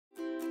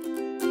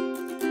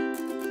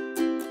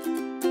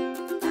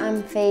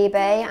I'm Phoebe,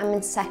 I'm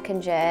in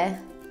second year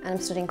and I'm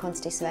studying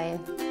quantity surveying.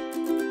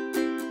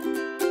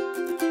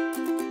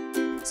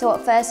 So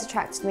what first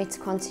attracted me to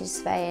quantity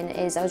surveying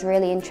is I was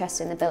really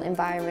interested in the built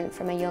environment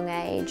from a young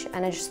age,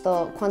 and I just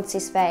thought quantity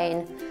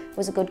surveying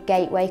was a good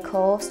gateway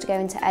course to go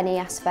into any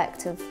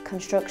aspect of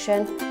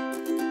construction.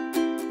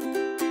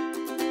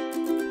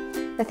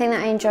 The thing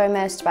that I enjoy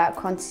most about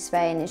quantity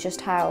surveying is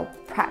just how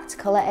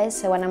practical it is.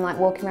 So when I'm like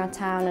walking around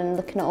town and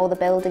looking at all the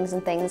buildings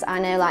and things, I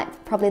know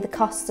like probably the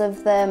costs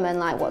of them and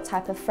like what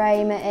type of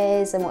frame it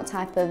is and what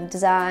type of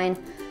design.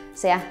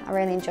 So yeah, I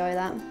really enjoy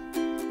that.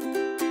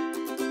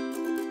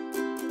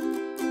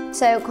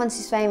 So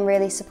quantity surveying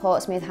really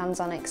supports me with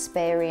hands-on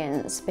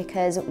experience,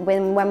 because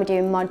when we're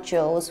doing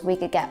modules we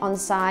could get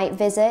on-site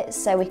visits,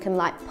 so we can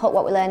like put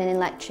what we're learning in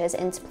lectures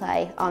into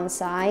play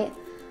on-site.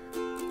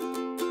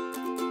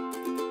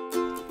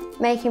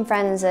 Making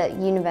friends at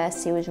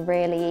university was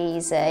really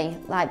easy.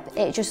 Like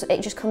it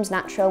just comes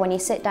natural when you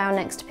sit down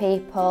next to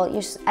people.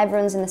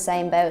 Everyone's in the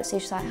same boat, so you're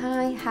just like,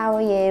 hi, how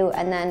are you?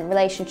 And then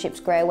relationships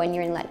grow when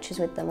you're in lectures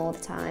with them all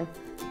the time.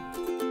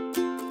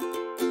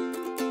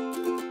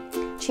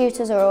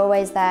 Tutors are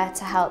always there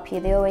to help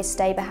you. They always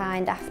stay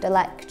behind after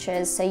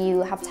lectures, so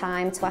you have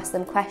time to ask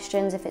them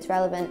questions if it's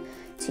relevant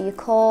to your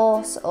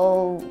course,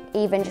 or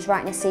even just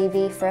writing a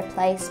CV for a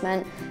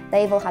placement.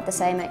 They've all had the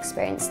same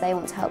experience. They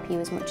want to help you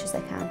as much as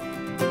they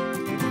can.